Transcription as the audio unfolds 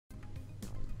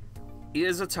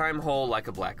Is a time hole like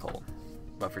a black hole,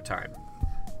 but for time?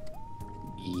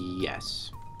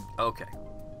 Yes. Okay.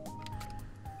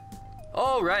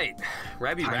 All right.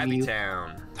 Rabi-Ribi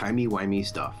Town. Timey-wimey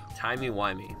stuff.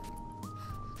 Timey-wimey.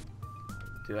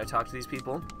 Do I talk to these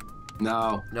people?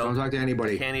 No, don't talk to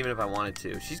anybody. I can't even if I wanted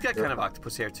to. She's got kind of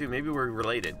octopus hair, too. Maybe we're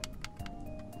related.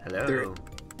 Hello.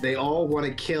 They all want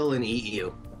to kill and eat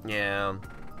you. Yeah.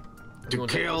 To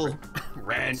kill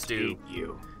and eat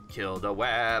you. Killed a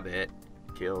wabbit.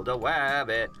 Killed a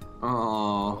wabbit.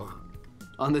 Oh.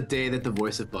 On the day that the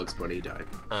voice of Bugs Bunny died.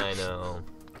 I know.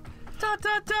 Dot,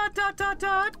 dot, dot, dot, dot,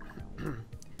 dot.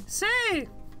 Say,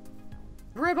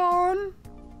 Ribbon.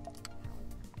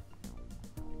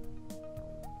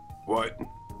 What?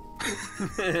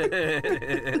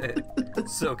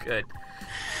 So good.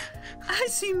 I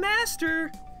see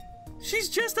Master. She's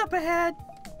just up ahead.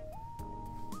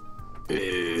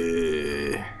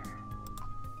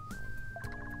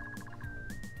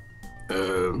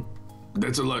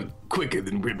 That's a lot quicker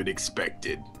than Ribbon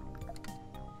expected.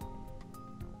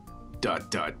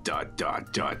 Dot, dot, dot,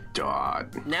 dot, dot,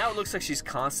 dot. Now it looks like she's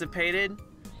constipated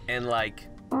and like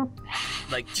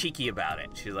cheeky about it.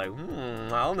 She's like,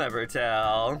 I'll never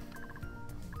tell.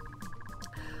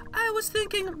 I was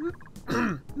thinking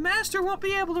Master won't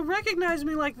be able to recognize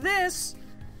me like this.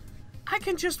 I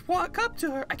can just walk up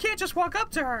to her. I can't just walk up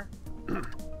to her.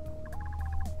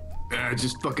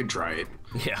 Just fucking try it.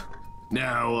 Yeah.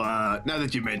 Now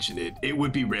that you mention it, it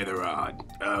would be rather odd.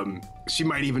 She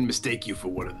might even mistake you for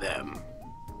one of them.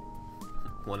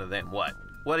 One of them? What?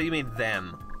 What do you mean,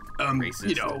 them? Racist.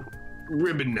 You know,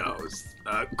 Ribbon knows.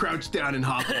 Crouch down and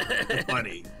hop up,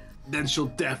 bunny. Then she'll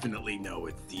definitely know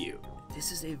it's you.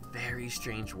 This is a very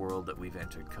strange world that we've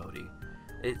entered, Cody.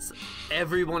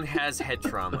 Everyone has head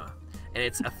trauma, and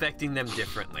it's affecting them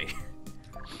differently.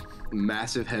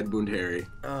 Massive head wound, Harry.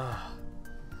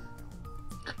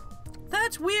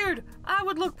 That's weird. I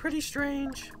would look pretty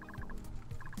strange.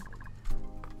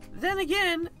 Then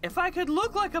again, if I could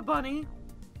look like a bunny,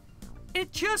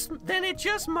 it just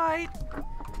might.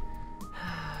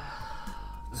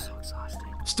 So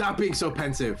exhausting. Stop being so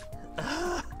pensive.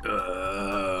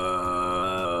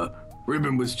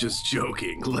 Ribbon was just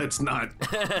joking. Let's not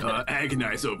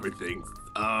agonize over things.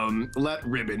 Let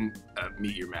Ribbon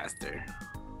meet your master.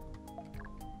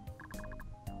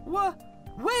 What?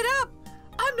 Wait up!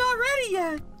 I'm not ready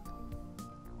yet!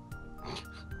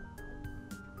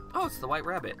 Oh, it's the white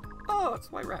rabbit. Oh, it's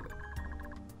the white rabbit.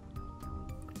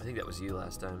 I think that was you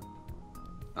last time.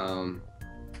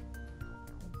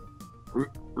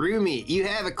 Rumi, you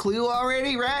have a clue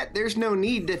already, right? There's no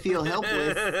need to feel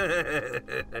helpless.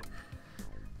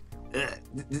 To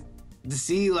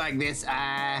see you like this,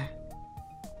 I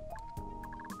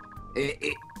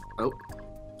think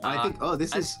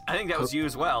that was you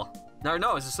as well.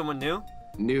 No, is this someone new?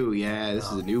 New, yeah, this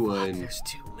is a new one. There's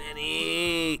too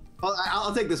many.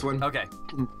 I'll take this one. Okay.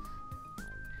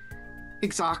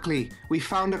 Exactly. We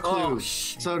found a clue. Oh,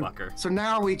 so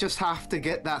now we just have to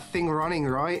get that thing running,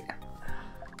 right?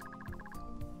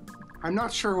 I'm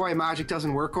not sure why magic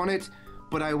doesn't work on it,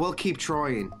 but I will keep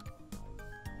trying.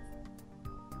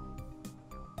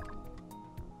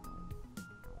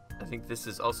 I think this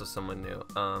is also someone new.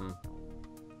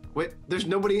 Wait, there's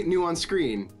nobody new on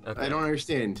screen. Okay. I don't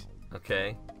understand.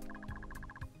 Okay.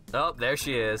 Oh, there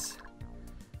she is.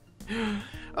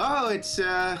 Oh, it's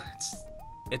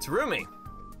Rumi.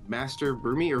 Master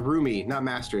Rumi or Rumi, not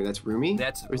Master. That's Rumi.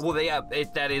 That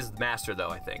is Master though,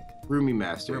 I think. Rumi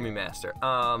Master. Rumi Master.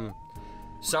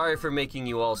 Sorry for making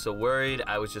you all so worried.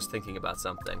 I was just thinking about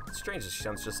something. It's strange that she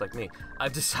sounds just like me.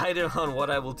 I've decided on what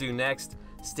I will do next.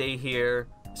 Staying here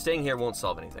won't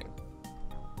solve anything.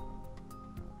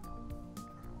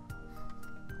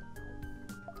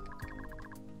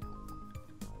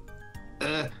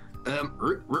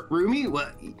 Rumi,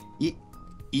 what? You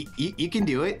can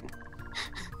do it.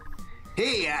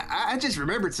 Hey, I just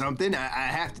remembered something I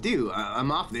have to do.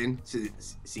 I'm off then. So,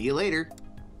 see you later.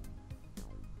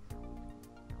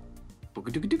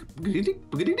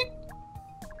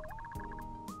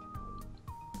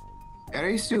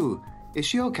 Erisu, is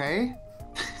she okay?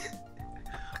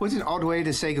 What's an odd way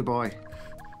to say goodbye?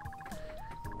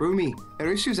 Rumi,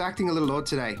 Erisu's acting a little odd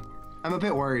today. I'm a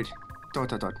bit worried. ...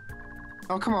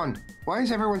 Oh, come on. Why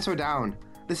is everyone so down?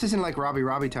 This isn't like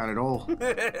Rabi-Ribi Town at all.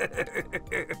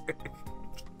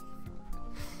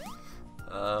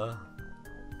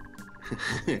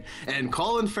 And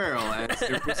Colin Farrell as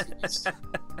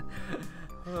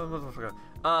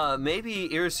maybe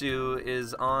Irisu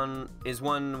is the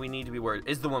one we need to be worried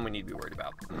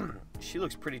about. She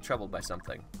looks pretty troubled by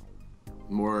something.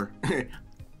 More.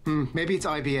 Maybe it's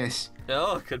IBS.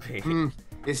 Oh, it could be.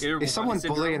 Is someone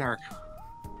bullying her?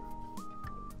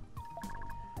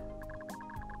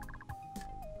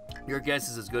 Your guess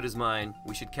is as good as mine.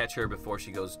 We should catch her before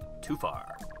she goes too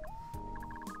far.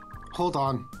 Hold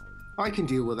on. I can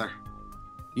deal with her.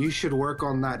 You should work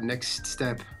on that next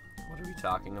step. What are we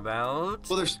talking about?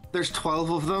 Well, there's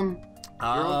 12 of them. You're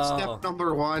on step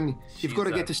number 1. You've got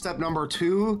to get to step number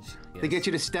 2. They get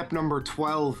you to step number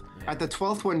 12. Yeah. At the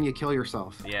 12th one, you kill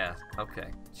yourself. Yeah,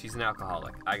 okay. She's an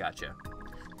alcoholic. I gotcha.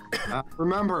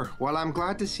 Remember, while I'm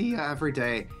glad to see you every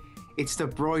day, it's the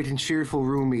bright and cheerful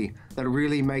Rumi that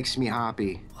really makes me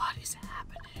happy. What is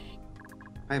happening?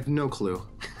 I have no clue.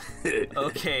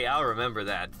 Okay, I'll remember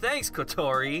that. Thanks,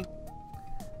 Kotori.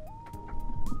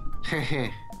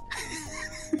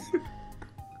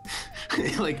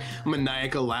 Like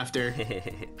maniacal laughter.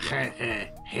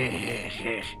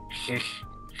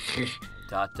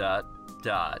 Dot, dot,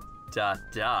 dot, dot,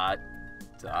 dot,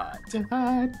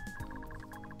 dot.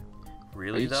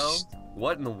 Really, though?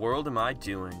 What in the world am I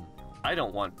doing? I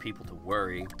don't want people to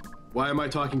worry. Why am I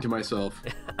talking to myself?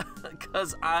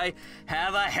 Because I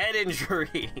have a head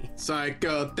injury.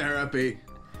 Psychotherapy.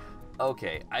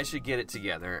 Okay, I should get it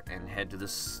together and head to the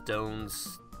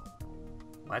stones.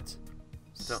 What?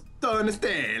 Stone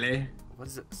Stele. What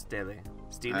is it? Stele?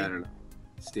 Stele? I don't know.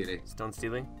 Stele. Stone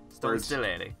Stele? Stone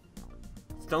Stele.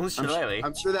 Stone Stele.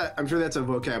 I'm sure that's a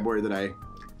vocab word that I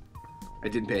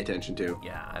didn't pay attention to.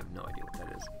 Yeah, I have no idea what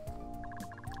that is.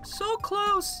 So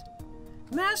close!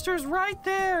 Master's right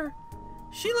there!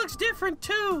 She looks different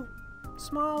too!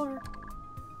 Smaller.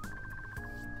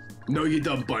 No, you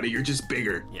dumb buddy. You're just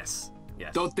bigger. Yes.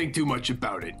 Yes. Don't think too much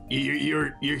about it.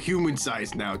 You're human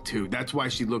sized now too. That's why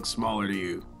she looks smaller to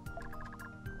you.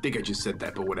 I think I just said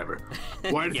that, but whatever.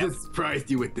 Why does this surprise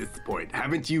you at this point?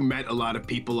 Haven't you met a lot of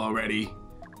people already?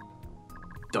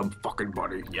 Dumb fucking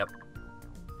buddy. Yep.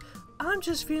 I'm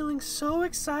just feeling so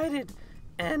excited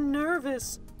and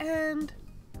nervous and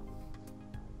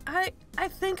I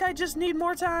think I just need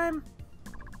more time.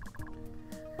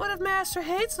 What if Master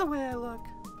hates the way I look?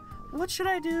 What should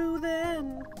I do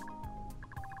then?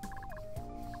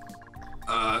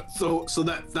 So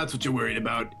that's what you're worried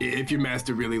about. If your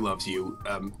master really loves you,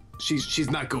 she's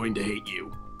not going to hate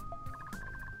you.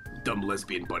 Dumb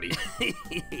lesbian buddy.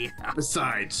 Yeah.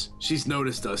 Besides, she's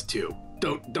noticed us too.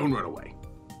 Don't run away.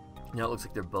 Now it looks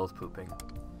like they're both pooping.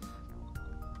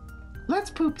 Let's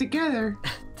poop together.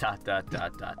 Dot dot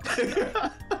dot dot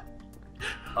dot.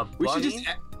 A bunny? We should just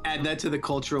add that to the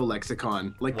cultural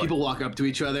lexicon. Like people walk up to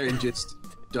each other and just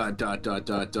dot dot dot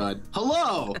dot dot.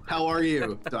 Hello, how are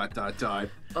you? Dot dot dot.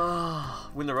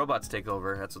 Oh, when the robots take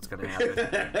over, that's what's gonna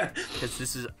happen. Because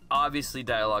this is obviously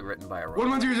dialogue written by a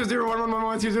robot. 001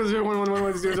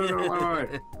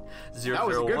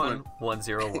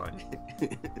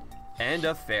 and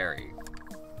a fairy.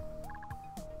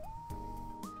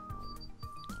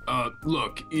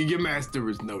 Look, your master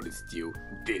has noticed you.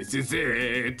 This is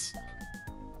it. This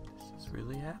is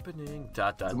really happening.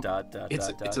 Dot dot dot dot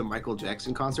dot. It's a Michael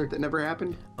Jackson concert that never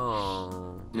happened.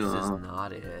 Oh, this is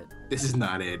not it. This is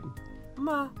not it.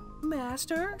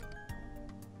 Master.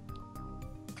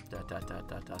 Dot dot dot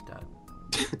dot dot dot.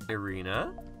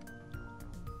 Erina.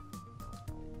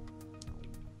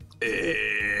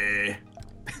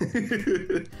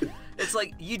 It's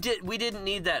like we didn't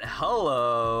need that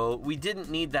hello. We didn't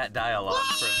need that dialogue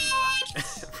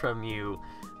from you,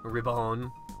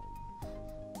 Ribbon.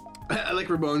 I like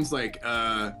Ramon's like,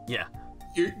 yeah.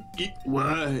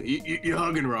 You're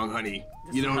hugging wrong, honey.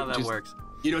 You know how that works.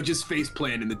 You don't just face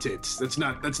plant in the tits. That's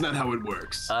not how it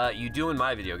works. You do in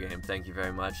my video game. Thank you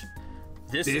very much.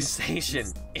 This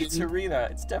sensation. It's Erina.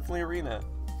 It's definitely Erina.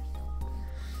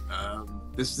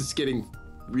 This is getting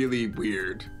really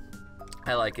weird.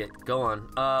 I like it. Go on.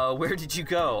 Where did you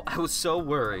go? I was so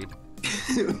worried.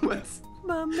 What?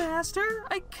 My master,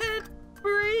 I can't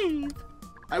breathe.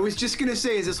 I was just gonna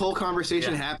say, is this whole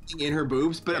conversation happening in her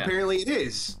boobs? But apparently it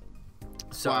is.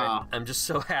 Sorry, wow. I'm just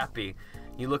so happy.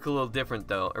 You look a little different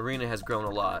though. Erina has grown a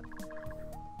lot.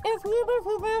 It's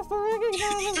wonderful, Master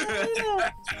recognizes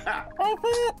Erina. I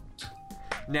thought.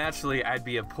 Naturally, I'd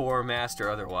be a poor master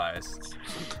otherwise.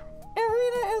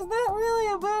 Erina is not really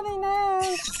a bunny now.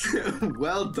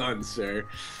 Well done, sir.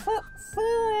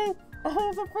 Sorry, I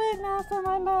was afraid Master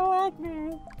might not like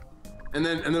me. And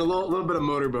then a little bit of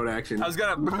motorboat action. I was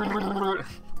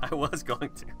going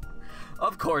to.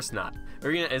 Of course not.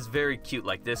 Erina is very cute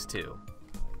like this too.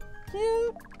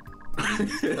 Cute.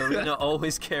 Erina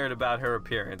always cared about her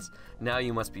appearance. Now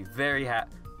you must be very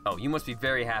happy. Oh, you must be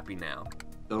very happy now.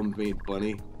 Dumb me,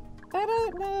 bunny. I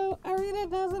don't know. Erina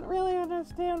doesn't really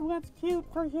understand what's cute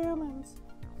for humans.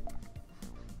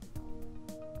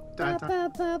 Da, Tap, da.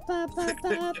 tap, tap, tap,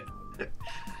 tap,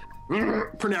 tap.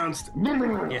 Pronounced.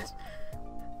 Yes.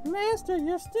 Master,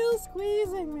 you're still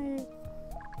squeezing me.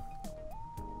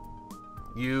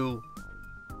 You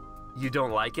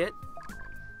don't like it?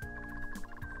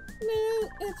 Man,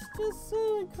 it's just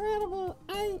so incredible.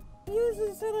 I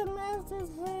usually sit on Master's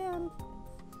hand.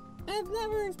 I've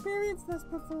never experienced this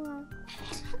before.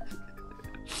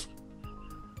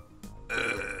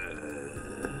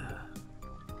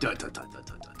 Da, da, da, da,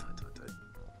 da, da, da,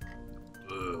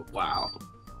 da. Wow.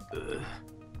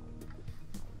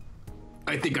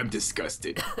 I think I'm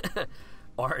disgusted.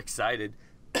 Or excited.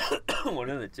 One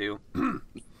of the two.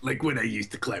 Like when I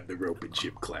used to climb the rope in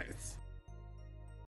gym class.